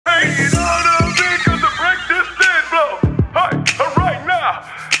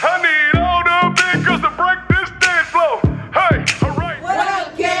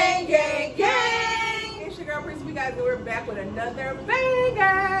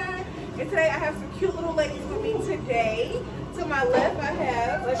And today I have some cute little ladies with me today. To my left I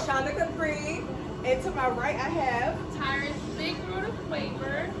have LaShonda Capri. And to my right I have Tyra's Big Root of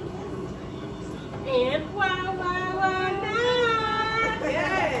Flavor. And Wow.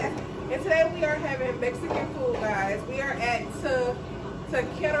 Yes. And today we are having Mexican food, guys. We are at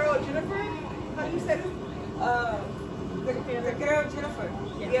Taquero Jennifer. How do you say this? Taquero Jennifer.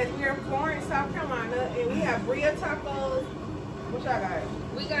 Yeah. Yes, we are in Florence, South Carolina, and we have BIRRIA Tacos. What y'all got?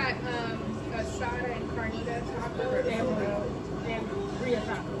 We got asada and carnita tacos and BIRRIA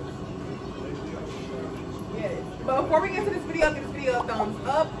tacos. Yes. But before we get to this video, give this video a thumbs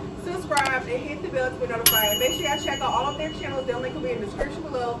up, subscribe, and hit the bell to be notified. Make sure y'all check out all of their channels. Their link will be in the description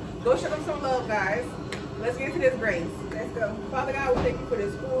below. Go show them some love, guys. Let's get to this grace. Let's go. Father God, we thank you for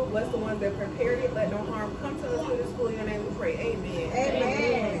this food. Bless the ones that prepared it. Let no harm come to us through this food. In your name we pray. Amen.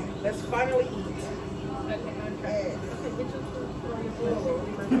 Amen. Let's finally eat. Yes.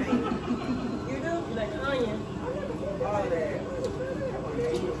 You do? Like onion. All that.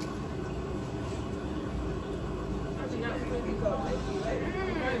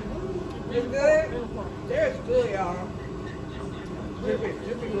 It's good? It's good, y'all. Drippy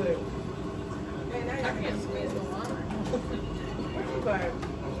good. Man, I can't squeeze the water. What you got?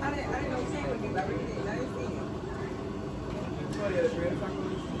 I didn't know see what you got. I didn't see it. Oh, yeah, the bread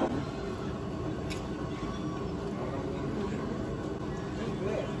tacos. It's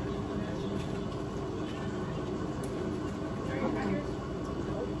good.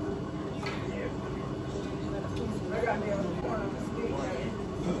 I got me on the corner of the stick.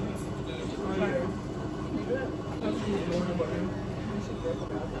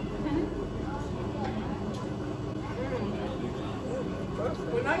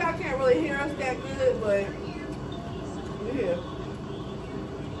 Well, now y'all can't really hear us that good, but yeah.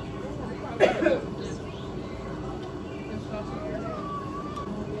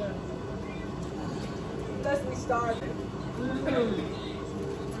 Let's be starving.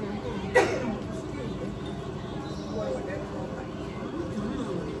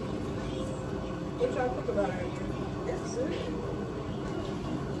 What y'all think about it? It's good.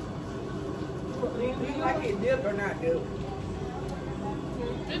 Do you like it dipped or not dipped?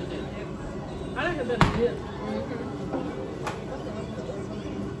 I like a better dip.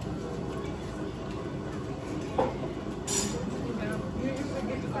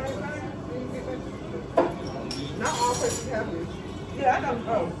 Not all places have this. Yeah, I know.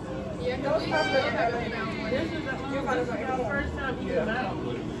 Oh. Yeah, no, we have it now. This is the first time eating it out.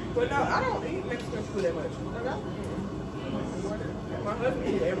 But no, I don't eat Mexican food that much. My husband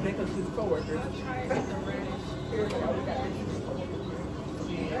eats it every day because his coworkers. I'll try it with the radish.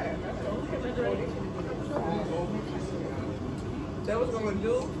 They was gonna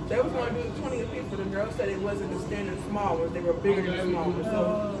do the 20 apiece, but the girl said it wasn't the standard small ones. They were bigger than the small ones. So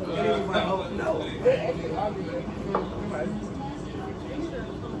it was like, oh no. They actually are bigger.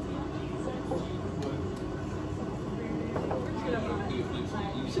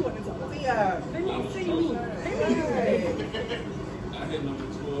 She wanted to see us. They didn't see me.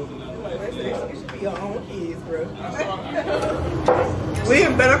 It should be your own kids, bro. We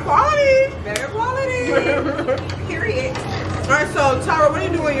in better quality. Better quality. Period. Alright, so Tyra, what do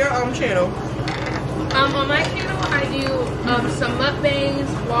you do on your channel? On my channel, I do some mukbangs,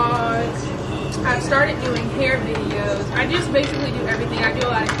 vlogs. I've started doing hair videos. I just basically do everything. I do a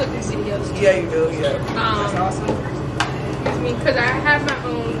lot of cooking videos too. Yeah, you do. Yeah, that's awesome. Excuse me, because I have my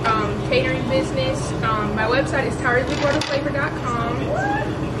own catering business. My website is tyrersbigwordoflavor.com,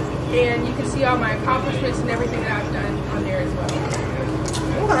 and you can see all my accomplishments and everything that I've done on there as well.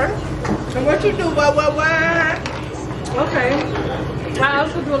 Okay. And what you do? What? Okay. I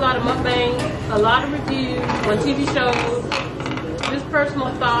also do a lot of mukbangs, a lot of reviews on TV shows, just personal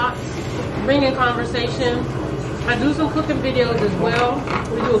thoughts, bringing conversation. I do some cooking videos as well.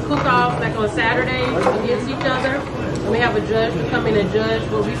 We do a cook-off like on Saturdays against each other. And we have a judge to come in and judge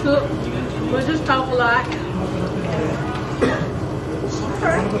what we cook. We just talk a lot.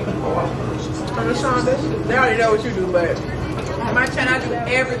 They already know what you do, but On my channel, I do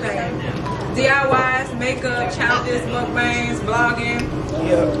everything. DIYs, makeup, challenges, mukbangs, vlogging.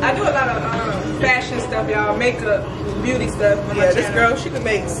 yeah. I do a lot of fashion stuff, y'all. Makeup, beauty stuff on my Yeah, this channel. girl, she can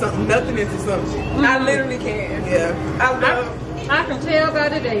make something, nothing into something. I literally can. Yeah. I can tell by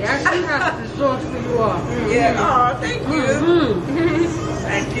today. I see how resourceful you are. Yeah. Oh, thank you.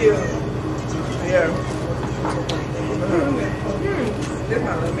 Thank you. Yeah. This is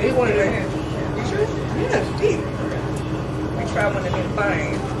my little Maybe one of them. You sure? Yeah, deep. We try one of them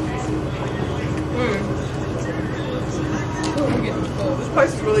things. This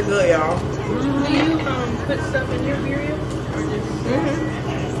place is really good, y'all. Do you put stuff in your birria? Or just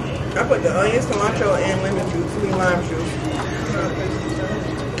I put the onions, cilantro, and lemon juice. Lime juice.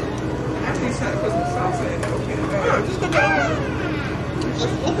 After you trying to put some salsa in it, okay. Just put the onions.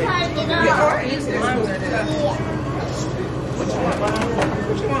 Yeah, alright.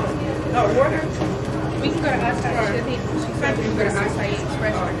 What you want? No, water? We can go to Acai. She said we can go to Acai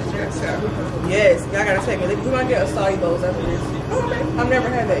Express for dessert. Yes, y'all gotta take me. We're gonna get acai bowls after this. Okay. I've never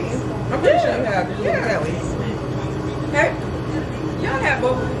had that either. I'm pretty sure you have. Yeah. Hey, y'all have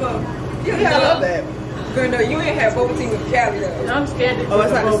bubble tea before? Yeah, I love that. Girl, no, you ain't had bubble tea with Cali though. I'm scared to Oh,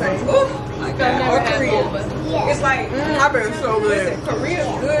 it's not the same. Oh my God. I've never Or had Korean. boba. It's like, I bet it's so good. listen, Korea's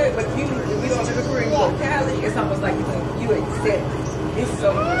good, but if you don't live in Korea, you go to Cali, it's almost like you accept. It's so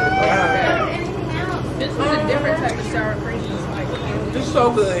good. Wow. This is a different type of sour cream. Like, It's so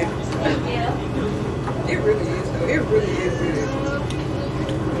good. It really is though. It really is good.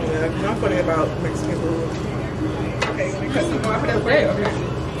 Yeah, I'm funny about Mexican food. Okay, let me cut some more of that bread over here.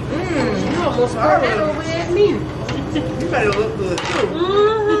 You almost poured that over at me. You better look good too.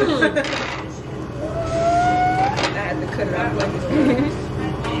 I had to cut it out like this.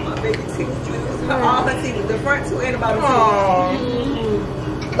 My baby teeth. All her teeth, the front two and the bottom two.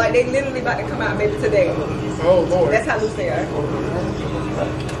 Aww. Like they literally about to come out maybe today. Oh Lord. That's how loose they are. So I'm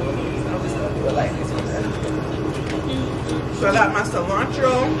just gonna do it like this one. So I got my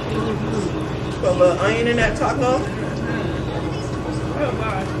cilantro. Put a little onion in that taco. oh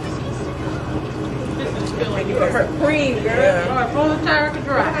God. This is And filling. you got her cream, girl. Yeah. All right, pull the tire to I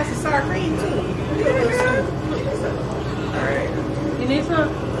dry. got some sour cream too. Alright. You need some?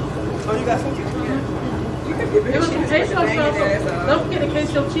 Oh, you got some too? You can give There was some queso sauce. Don't forget the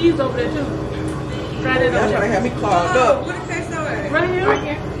queso cheese over there too. Try that Y'all on trying to there. have me clogged Oh, up. what is queso at? Right here. Right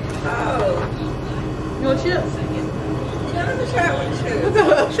here. Oh. You want chips? Yeah, let me try it with you. What the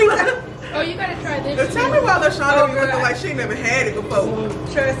hell? She got. Oh, you gotta try this. Tell me why LaShonda be Oh, looking God. like she never had it before.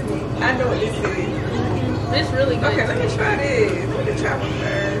 Trust me, I know what this is. This really good. Okay, let me try this. Let me try one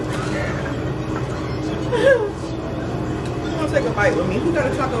first. You want to take a bite with me? Who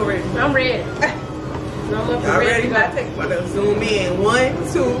got a taco ready? I'm ready. I'm up Y'all and ready ready? to I go. take About to zoom in. 1, 2,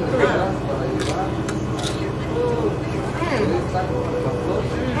 3.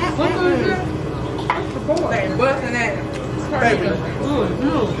 What food is that? Like busting at it. Baby.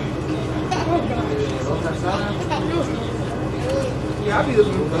 Yeah, I be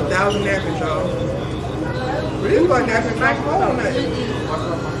using 1,000 napkins, y'all. But this is like napkins not cold on that.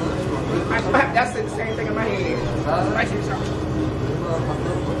 That's the same thing in my head. Spicy sauce.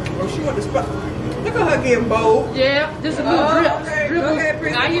 Oh, she want the spot. Look at her getting bold. Yeah, just a little drip. Okay, Drip go of- ahead,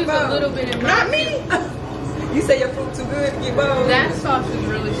 Prince. I use a little bit in Not mine. me. You say your food too good to get bold? That sauce is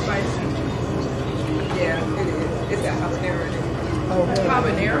really spicy. Yeah, it is. It's got habanero in it.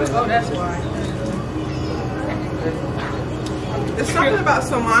 Habanero? Oh, that's why. There's something about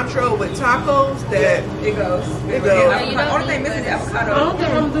cilantro with tacos that It goes. It goes. Yeah, you don't only thing need missing is lettuce. I avocado. don't think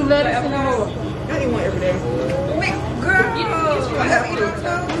I'm gonna do lettuce anymore. I eat one every day. Girl, You you don't have eaten those?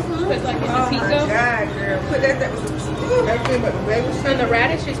 Put like in Oh the my pico. God, girl. Put that was Everything but the bagel. And the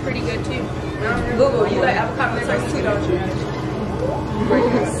radish is pretty good too. Google. You like avocado toast too, don't you?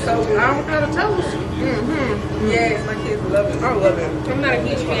 It's so good. Avocado toast. Yes, my kids love it. I love it. I'm not a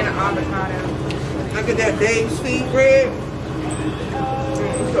huge fan of avocado. I get that Dave's sweet bread.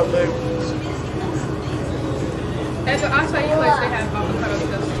 It's so good. At the acai place, they have avocado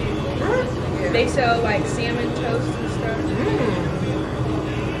toast too. Yeah. They sell like salmon toast and stuff.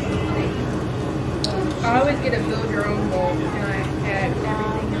 I always get a build your own bowl and I add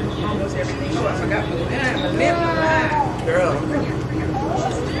everything, almost everything. Oh, I forgot to add my lip line. Girl.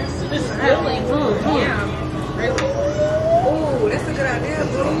 It's really good. Yeah, really. Oh, that's a good idea,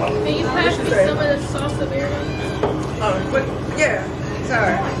 boo. Can you pass me some of the salsa berry? But yeah,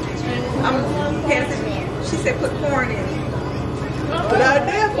 sorry. I'm paying attention. She said put corn in it. Good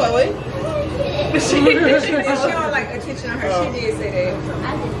idea, Chloe. And she don't like attention on her. She did say that. I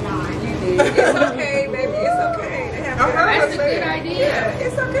did not. You did. It's okay, baby. It's okay to have good heard her That's a say good that. idea. Yeah,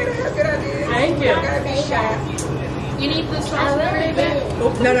 it's okay to have good ideas. Thank you. Gotta be shy. You need the I salsa berry really back? did. No,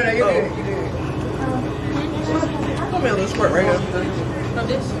 you're good. You're good. Put me a little squirt right here. Of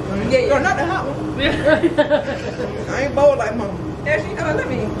this? Yeah, No, not the hot one. I ain't bold like mama. Actually, let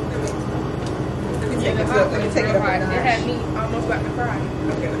me take it up. Let me take it up. It had me almost about to cry.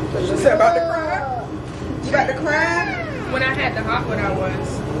 Okay. She said about to cry. You about to cry? When I had the hot one, I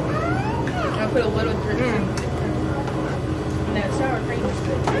was. I put a little drip in it. And that sour cream is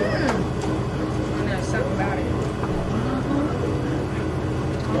good too. And there's something about it.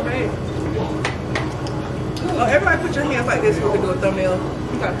 Okay. Oh, everybody put your hands like this so we can do a thumbnail.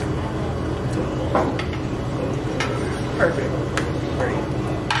 Okay. Perfect. Great.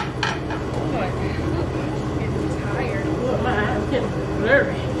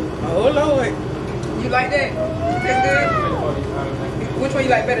 that? Tastes good? Which one you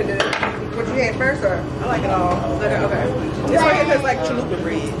like better than what you had first, or? I like it all. Okay. This one here tastes like chalupa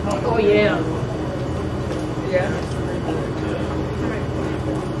bread. Oh yeah. Yeah.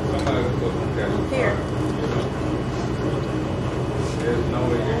 Here. There's no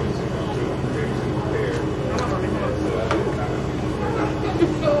way you can compare.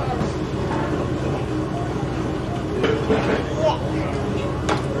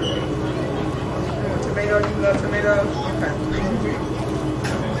 Tomato, you love tomato? Okay.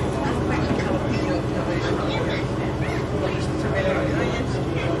 Tomato and onions.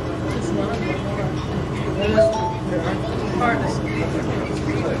 Hard to see.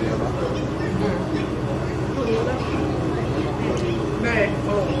 Man.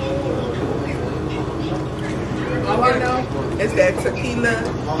 All I know is that tequila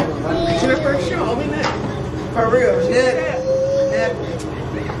dripper show me that. For real. Shit.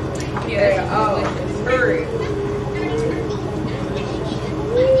 Yeah. Oh. Hurry.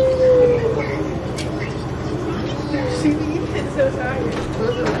 She be getting so tired.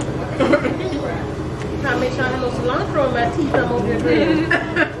 Trying to make sure I have no cilantro in my teeth. I'm over here.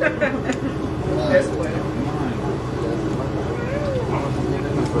 That's what.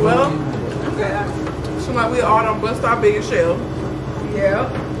 Well, so like we all done bust our biggest shell. Yeah.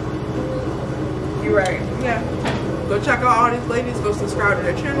 You're right. Yeah. Go check out all these ladies. Go subscribe to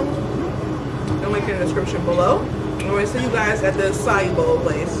their channel. The link in the description below. And we'll see you guys at the acai bowl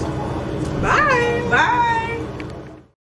place. Bye. Bye.